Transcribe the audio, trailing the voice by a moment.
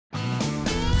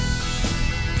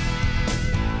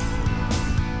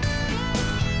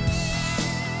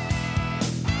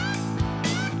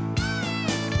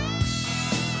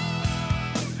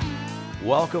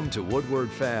Welcome to Woodward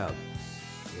Fab.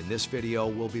 In this video,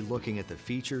 we'll be looking at the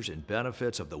features and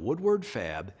benefits of the Woodward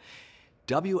Fab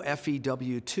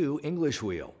WFEW2 English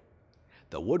Wheel.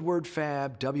 The Woodward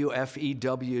Fab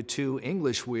WFEW2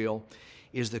 English Wheel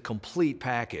is the complete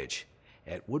package.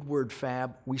 At Woodward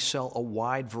Fab, we sell a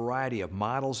wide variety of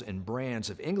models and brands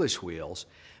of English wheels,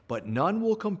 but none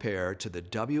will compare to the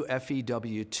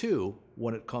WFEW2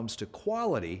 when it comes to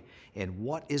quality and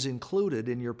what is included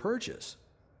in your purchase.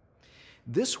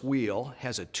 This wheel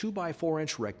has a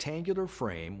 2x4-inch rectangular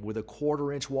frame with a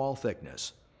 1/4-inch wall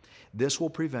thickness. This will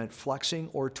prevent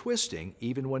flexing or twisting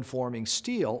even when forming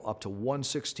steel up to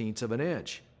 1/16 of an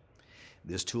inch.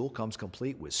 This tool comes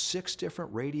complete with 6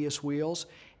 different radius wheels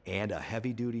and a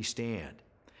heavy-duty stand.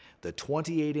 The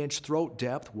 28-inch throat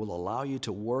depth will allow you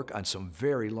to work on some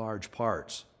very large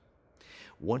parts.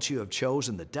 Once you have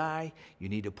chosen the die, you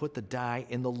need to put the die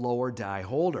in the lower die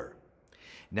holder.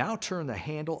 Now turn the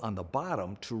handle on the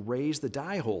bottom to raise the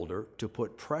die holder to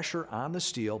put pressure on the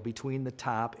steel between the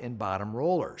top and bottom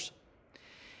rollers.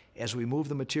 As we move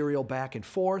the material back and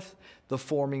forth, the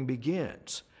forming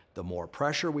begins. The more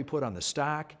pressure we put on the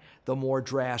stock, the more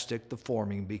drastic the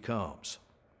forming becomes.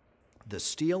 The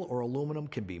steel or aluminum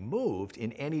can be moved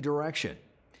in any direction.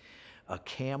 A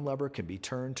cam lever can be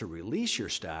turned to release your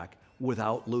stock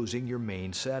without losing your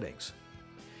main settings.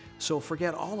 So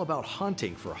forget all about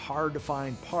hunting for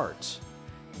hard-to-find parts.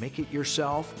 Make it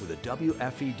yourself with a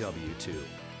WFEW2.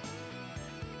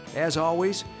 As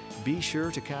always, be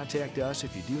sure to contact us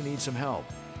if you do need some help.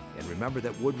 And remember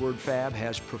that Woodward Fab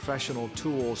has professional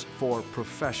tools for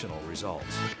professional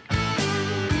results.